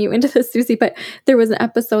hate to bring you into this, Susie, but there was an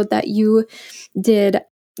episode that you did.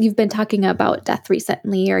 You've been talking about death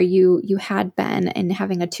recently, or you had been, and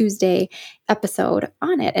having a Tuesday episode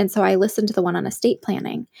on it. And so I listened to the one on estate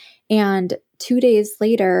planning. And 2 days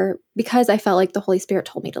later, because I felt like the Holy Spirit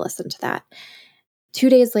told me to listen to that, 2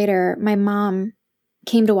 days later, my mom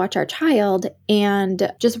came to watch our child,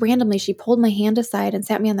 and just randomly she pulled my hand aside and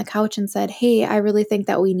sat me on the couch and said, "Hey, I really think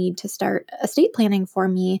that we need to start estate planning for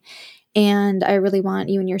me. And I really want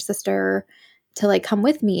you and your sister to like come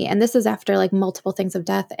with me." And this is after like multiple things of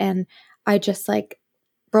death. And I just like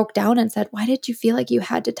broke down and said, "Why did you feel like you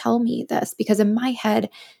had to tell me this?" Because in my head,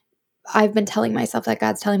 I've been telling myself that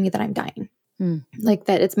God's telling me that I'm dying, like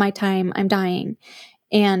that it's my time, I'm dying.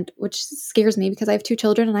 And which scares me because I have 2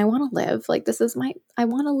 children and I want to live. Like, I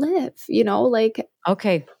want to live, like.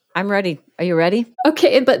 Okay, I'm ready. Are you ready?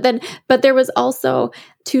 Okay. But there was also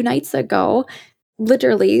 2 nights ago,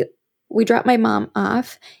 literally, we dropped my mom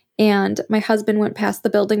off, and my husband went past the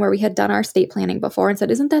building where we had done our estate planning before and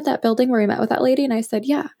said, "Isn't that building where we met with that lady?" And I said,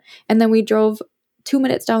 "Yeah." And then we drove 2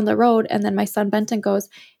 minutes down the road, and then my son Benton goes,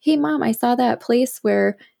 "Hey, Mom, I saw that place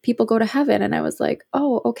where people go to heaven." And I was like,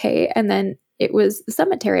 "Oh, okay." And then it was the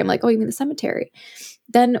cemetery. I'm like, "Oh, you mean the cemetery?"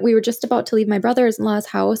 Then we were just about to leave my brother-in-law's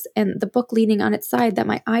house, and the book leaning on its side that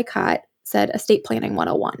my eye caught said Estate Planning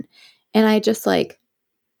 101. And I just like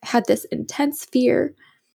had this intense fear,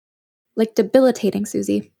 like debilitating,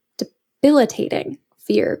 Susie, debilitating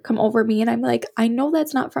fear come over me. And I'm like, I know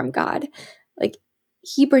that's not from God. Like,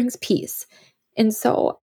 he brings peace. And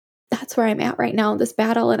so that's where I'm at right now, this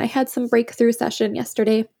battle. And I had some breakthrough session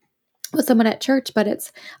yesterday with someone at church, but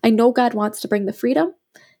I know God wants to bring the freedom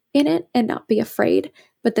in it and not be afraid,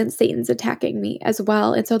 but then Satan's attacking me as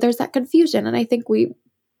well. And so there's that confusion. And I think we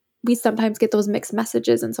sometimes get those mixed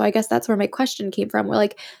messages. And so I guess that's where my question came from. We're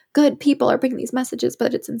like, good people are bringing these messages,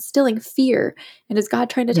 but it's instilling fear. And is God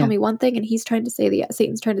trying to tell me one thing and Satan's trying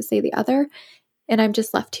to say the other? And I'm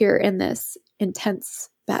just left here in this intense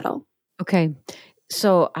battle. Okay.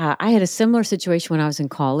 So I had a similar situation when I was in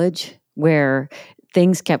college where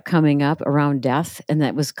things kept coming up around death, and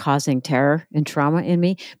that was causing terror and trauma in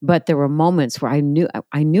me. But there were moments where I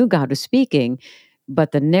knew God was speaking,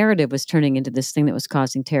 but the narrative was turning into this thing that was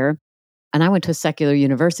causing terror. And I went to a secular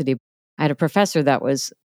university. I had a professor that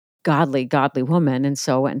was godly woman. And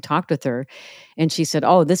so I went and talked with her. And she said,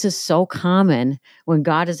 "Oh, this is so common when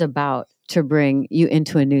God is about to bring you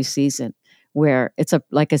into a new season, where it's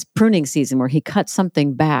like a pruning season where he cuts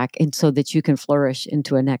something back and so that you can flourish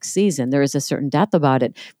into a next season. There is a certain death about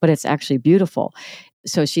it, but it's actually beautiful."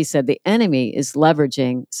 So she said the enemy is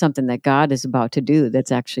leveraging something that God is about to do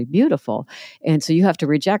that's actually beautiful. And so you have to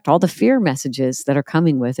reject all the fear messages that are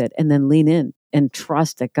coming with it and then lean in and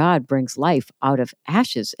trust that God brings life out of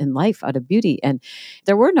ashes and life out of beauty. And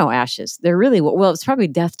there were no ashes. There really, well, it's probably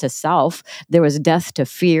death to self. There was death to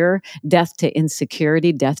fear, death to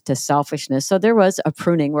insecurity, death to selfishness. So there was a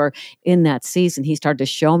pruning where in that season, he started to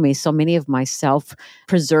show me so many of my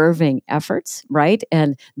self-preserving efforts, right?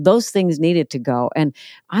 And those things needed to go. And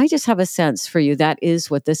I just have a sense for you that is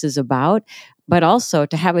what this is about, but also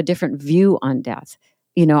to have a different view on death.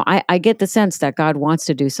 I get the sense that God wants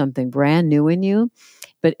to do something brand new in you.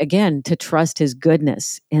 But again, to trust his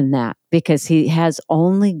goodness in that, because he has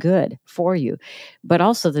only good for you. But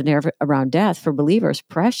also the narrative around death for believers,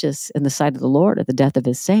 precious in the sight of the Lord are the death of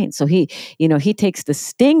his saints. So he takes the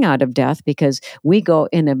sting out of death because we go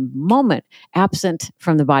in a moment absent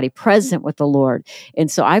from the body, present with the Lord.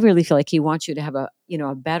 And so I really feel like he wants you to have a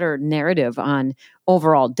better narrative on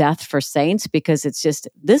overall death for saints, because it's just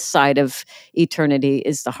this side of eternity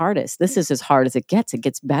is the hardest. This is as hard as it gets. It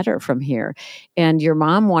gets better from here. And your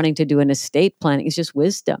mom wanting to do an estate planning is just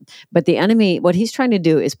wisdom. But the enemy, what he's trying to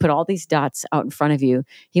do is put all these dots out in front of you.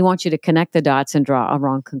 He wants you to connect the dots and draw a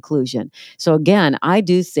wrong conclusion. So again, I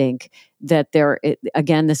do think that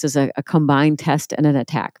this is a combined test and an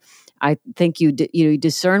attack. I think you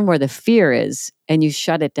discern where the fear is and you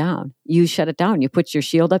shut it down. You shut it down. You put your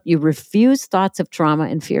shield up. You refuse thoughts of trauma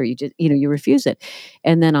and fear. You refuse it.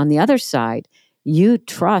 And then on the other side, you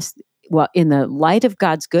trust, well, in the light of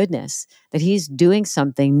God's goodness, that he's doing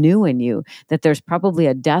something new in you, that there's probably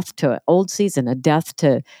a death to an old season, a death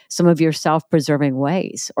to some of your self-preserving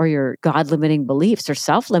ways or your God-limiting beliefs or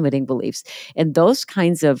self-limiting beliefs. And those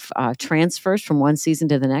kinds of transfers from one season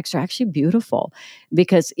to the next are actually beautiful,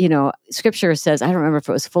 because, scripture says, I don't remember if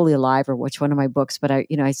it was Fully Alive or which one of my books, but I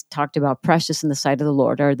talked about precious in the sight of the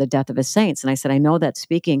Lord are the death of his saints. And I said, I know that's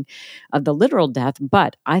speaking of the literal death,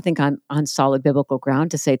 but I think I'm on solid biblical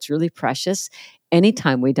ground to say it's really precious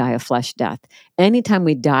anytime we die a flesh death, anytime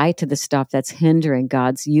we die to the stuff that's hindering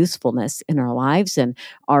God's usefulness in our lives and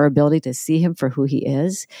our ability to see him for who he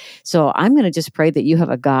is. So I'm going to just pray that you have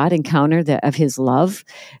a God encounter of his love,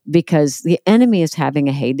 because the enemy is having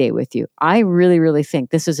a heyday with you. I really, really think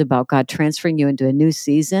this is about God transferring you into a new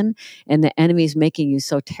season, and the enemy is making you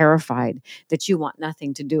so terrified that you want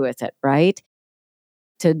nothing to do with it, right?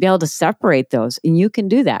 To be able to separate those. And you can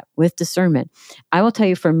do that with discernment. I will tell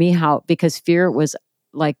you for me because fear was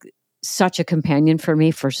like such a companion for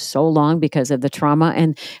me for so long because of the trauma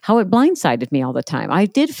and how it blindsided me all the time. I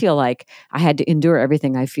did feel like I had to endure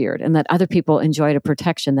everything I feared and that other people enjoyed a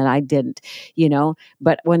protection that I didn't,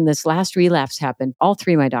 But when this last relapse happened, all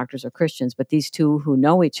three of my doctors are Christians, but these two who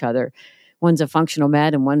know each other, one's a functional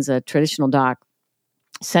med and one's a traditional doc,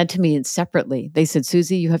 said to me separately, they said,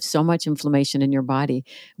 Susie, you have so much inflammation in your body.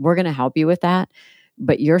 We're going to help you with that.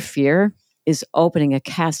 But your fear is opening a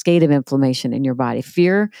cascade of inflammation in your body.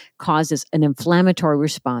 Fear causes an inflammatory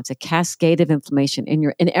response, a cascade of inflammation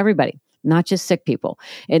in everybody, not just sick people.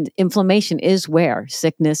 And inflammation is where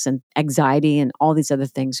sickness and anxiety and all these other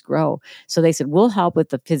things grow. So they said, we'll help with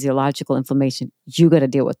the physiological inflammation. You got to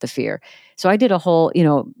deal with the fear. So I did a whole,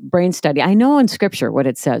 brain study. I know in scripture what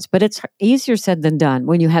it says, but it's easier said than done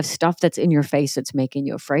when you have stuff that's in your face that's making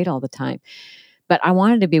you afraid all the time. But I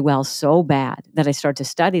wanted to be well so bad that I started to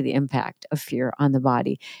study the impact of fear on the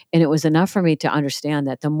body. And it was enough for me to understand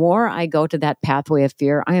that the more I go to that pathway of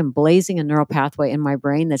fear, I am blazing a neural pathway in my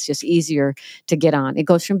brain that's just easier to get on. It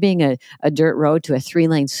goes from being a dirt road to a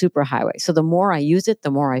 3-lane superhighway. So the more I use it,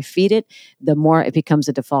 the more I feed it, the more it becomes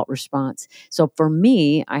a default response. So for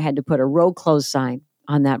me, I had to put a road closed sign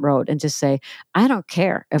on that road and just say, I don't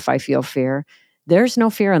care if I feel fear. There's no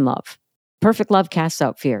fear in love. Perfect love casts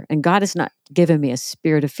out fear. And God has not given me a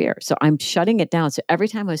spirit of fear. So I'm shutting it down. So every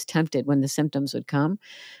time I was tempted when the symptoms would come,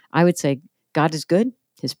 I would say, God is good.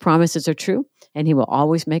 His promises are true, and he will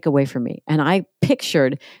always make a way for me. And I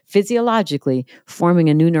pictured physiologically forming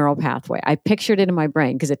a new neural pathway. I pictured it in my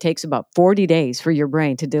brain because it takes about 40 days for your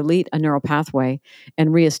brain to delete a neural pathway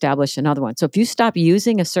and reestablish another one. So if you stop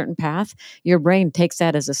using a certain path, your brain takes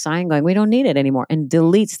that as a sign going, we don't need it anymore, and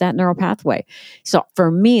deletes that neural pathway. So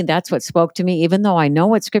for me, that's what spoke to me. Even though I know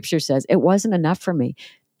what scripture says, it wasn't enough for me,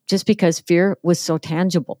 just because fear was so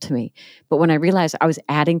tangible to me. But when I realized I was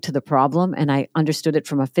adding to the problem and I understood it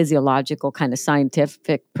from a physiological kind of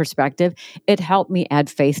scientific perspective, it helped me add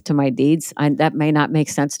faith to my deeds. That may not make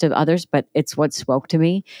sense to others, but it's what spoke to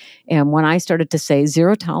me. And when I started to say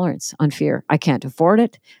zero tolerance on fear, I can't afford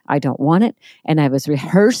it, I don't want it, and I was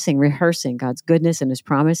rehearsing God's goodness and his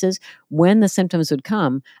promises, when the symptoms would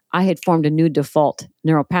come, I had formed a new default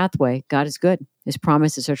neural pathway. God is good. His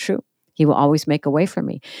promises are true. He will always make a way for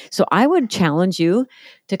me. So I would challenge you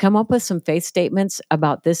to come up with some faith statements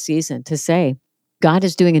about this season to say, God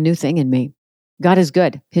is doing a new thing in me. God is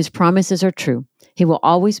good. His promises are true. He will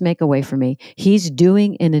always make a way for me. He's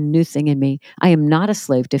doing a new thing in me. I am not a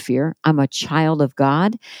slave to fear. I'm a child of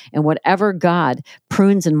God. And whatever God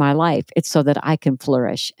prunes in my life, it's so that I can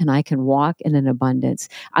flourish and I can walk in an abundance.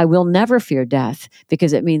 I will never fear death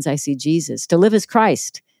because it means I see Jesus. To live is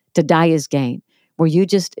Christ, to die is gain. where you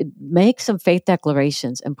just make some faith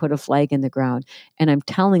declarations and put a flag in the ground. And I'm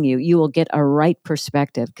telling you, you will get a right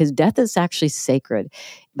perspective, because death is actually sacred.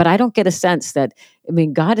 But I don't get a sense that, I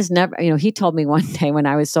mean, God has never, he told me one day when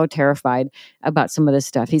I was so terrified about some of this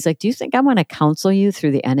stuff, he's like, do you think I'm going to counsel you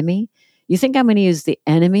through the enemy? You think I'm going to use the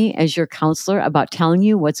enemy as your counselor about telling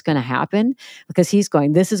you what's going to happen? Because he's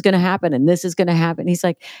going, this is going to happen and this is going to happen. He's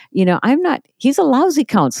like, he's a lousy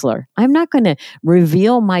counselor. I'm not going to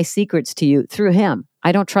reveal my secrets to you through him.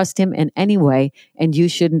 I don't trust him in any way, and you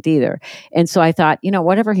shouldn't either. And so I thought,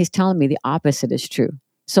 whatever he's telling me, the opposite is true.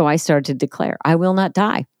 So I started to declare, I will not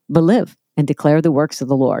die, but live and declare the works of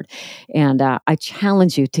the Lord. And I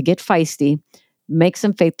challenge you to get feisty, make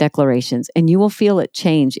some faith declarations, and you will feel it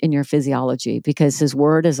change in your physiology, because his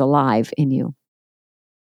word is alive in you.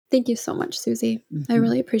 Thank you so much, Susie. I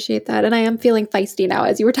really appreciate that. And I am feeling feisty now.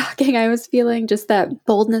 As you were talking, I was feeling just that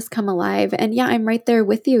boldness come alive. And yeah, I'm right there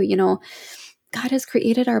with you. God has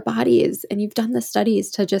created our bodies, and you've done the studies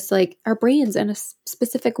to just like our brains in a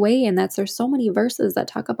specific way. And there's so many verses that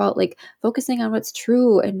talk about like focusing on what's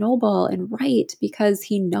true and noble and right, because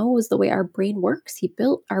he knows the way our brain works. He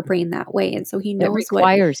built our brain that way. And so he knows it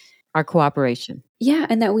requires our cooperation. Yeah.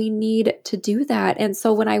 And that we need to do that. And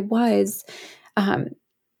so when I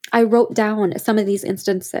wrote down some of these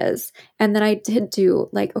instances, and then I did do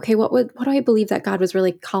like, okay, what do I believe that God was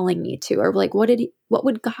really calling me to? Or like, what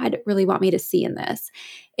would God really want me to see in this?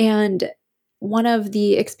 And one of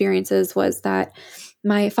the experiences was that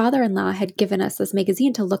my father-in-law had given us this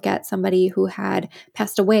magazine to look at somebody who had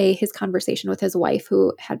passed away, his conversation with his wife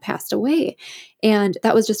who had passed away. And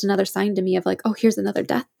that was just another sign to me of like, oh, here's another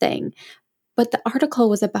death thing. But the article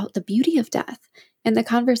was about the beauty of death and the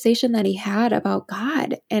conversation that he had about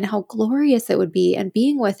God and how glorious it would be and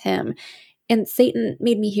being with him. And Satan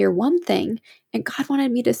made me hear one thing, and God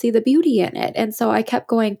wanted me to see the beauty in it. And so I kept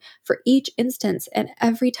going for each instance. And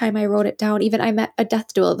every time I wrote it down, even I met a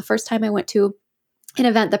death doula. The first time I went to an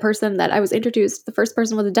event, the person that I was introduced, the first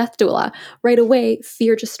person was a death doula. Right away,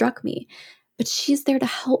 fear just struck me. But she's there to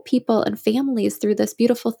help people and families through this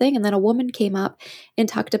beautiful thing. And then a woman came up and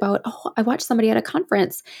talked about, oh, I watched somebody at a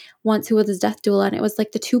conference once who was a death doula, and it was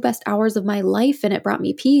like the 2 best hours of my life, and it brought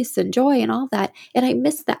me peace and joy and all that. And I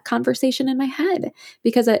missed that conversation in my head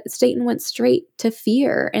because Satan went straight to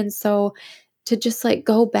fear. And so to just like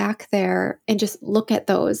go back there and just look at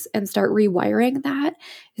those and start rewiring that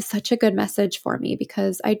is such a good message for me,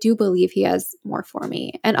 because I do believe he has more for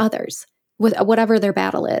me and others with whatever their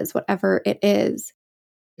battle is, whatever it is.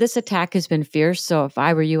 This attack has been fierce. So if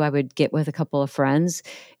I were you, I would get with a couple of friends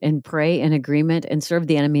and pray in agreement and serve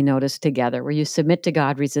the enemy notice together, where you submit to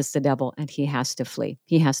God, resist the devil, and he has to flee.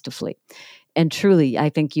 He has to flee. And truly, I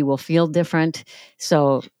think you will feel different.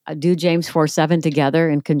 So do James 4:7 together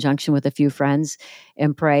in conjunction with a few friends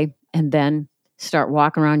and pray, and then start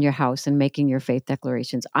walking around your house and making your faith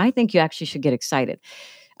declarations. I think you actually should get excited.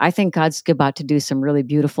 I think God's about to do some really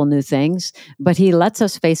beautiful new things, but he lets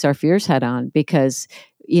us face our fears head on, because,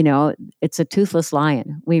 it's a toothless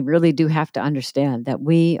lion. We really do have to understand that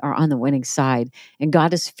we are on the winning side, and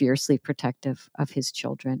God is fiercely protective of his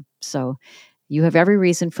children. So you have every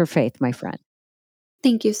reason for faith, my friend.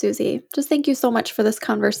 Thank you, Susie. Just thank you so much for this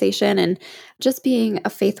conversation and just being a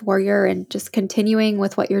faith warrior and just continuing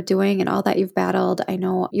with what you're doing and all that you've battled. I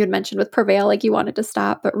know you had mentioned with Prevail, like you wanted to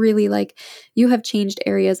stop, but really like you have changed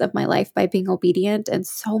areas of my life by being obedient, and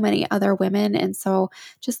so many other women. And so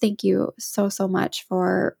just thank you so, so much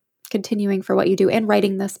for continuing for what you do and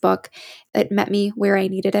writing this book. It met me where I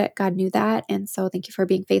needed it. God knew that. And so thank you for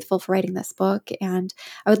being faithful for writing this book. And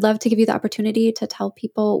I would love to give you the opportunity to tell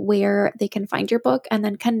people where they can find your book and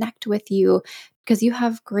then connect with you, because you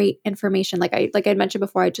have great information. Like I mentioned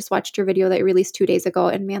before, I just watched your video that you released 2 days ago,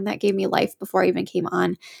 and man, that gave me life before I even came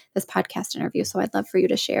on this podcast interview. So I'd love for you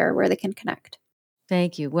to share where they can connect.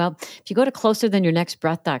 Thank you. Well, if you go to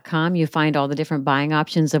closerthanyournextbreath.com, you find all the different buying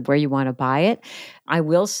options of where you want to buy it. I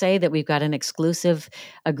will say that we've got an exclusive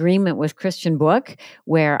agreement with Christian Book,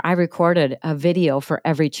 where I recorded a video for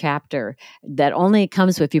every chapter that only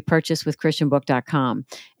comes if you purchase with christianbook.com.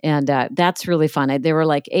 And that's really fun. They were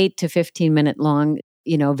like 8 to 15 minute long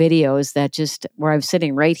videos that just where I'm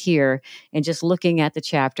sitting right here and just looking at the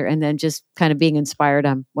chapter and then just kind of being inspired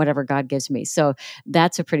on whatever God gives me. So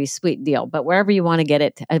that's a pretty sweet deal. But wherever you want to get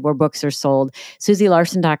it, where books are sold,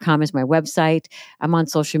 SusieLarson.com is my website. I'm on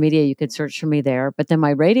social media. You could search for me there. But then my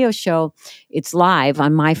radio show, it's live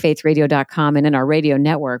on myfaithradio.com and in our radio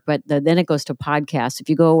network. But then it goes to podcasts. If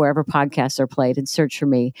you go wherever podcasts are played and search for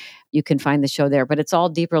me, you can find the show there. But it's all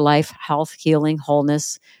deeper life, health, healing,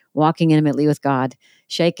 wholeness, walking intimately with God,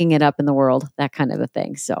 shaking it up in the world, that kind of a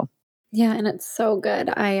thing. So Yeah, and it's so good.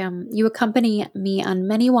 You accompany me on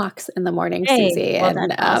many walks in the morning, Hey, Susie, well,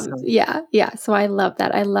 and that's awesome. yeah. So I love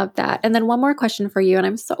that. I love that. And then one more question for you, and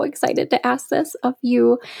I'm so excited to ask this of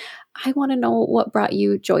you. I want to know what brought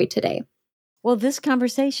you joy today. Well, this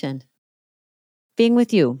conversation, being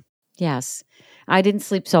with you. Yes. I didn't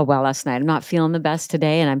sleep so well last night. I'm not feeling the best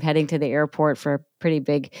today, and I'm heading to the airport for a pretty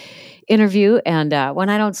big interview. And when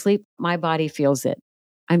I don't sleep, my body feels it.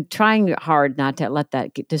 I'm trying hard not to let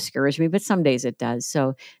that discourage me, but some days it does.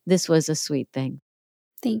 So this was a sweet thing.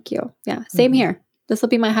 Thank you. Yeah, same Mhm. here. This will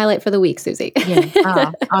be my highlight for the week, Susie. Yeah.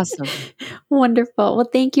 Ah, awesome. Wonderful. Well,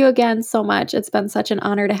 thank you again so much. It's been such an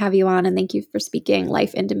honor to have you on, and thank you for speaking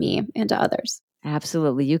life into me and to others.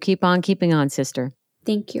 Absolutely. You keep on keeping on, sister.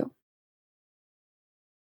 Thank you.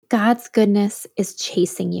 God's goodness is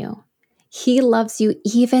chasing you. He loves you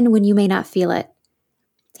even when you may not feel it.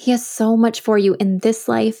 He has so much for you in this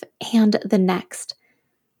life and the next.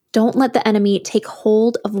 Don't let the enemy take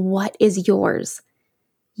hold of what is yours.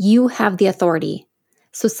 You have the authority.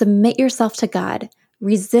 So submit yourself to God,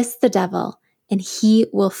 resist the devil, and he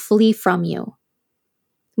will flee from you.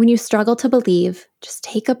 When you struggle to believe, just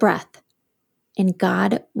take a breath, and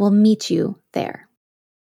God will meet you there.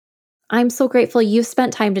 I'm so grateful you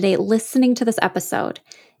spent time today listening to this episode.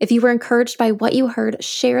 If you were encouraged by what you heard,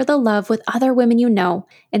 share the love with other women you know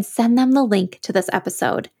and send them the link to this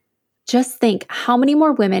episode. Just think how many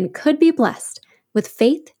more women could be blessed with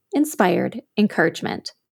faith-inspired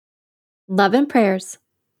encouragement. Love and prayers,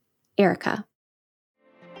 Erica.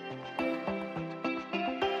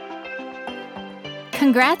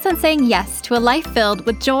 Congrats on saying yes to a life filled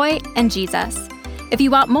with joy and Jesus. If you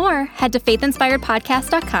want more, head to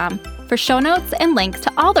faithinspiredpodcast.com for show notes and links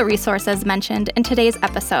to all the resources mentioned in today's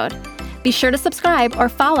episode. Be sure to subscribe or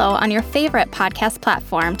follow on your favorite podcast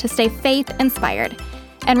platform to stay faith-inspired.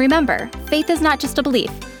 And remember, faith is not just a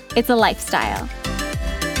belief, it's a lifestyle.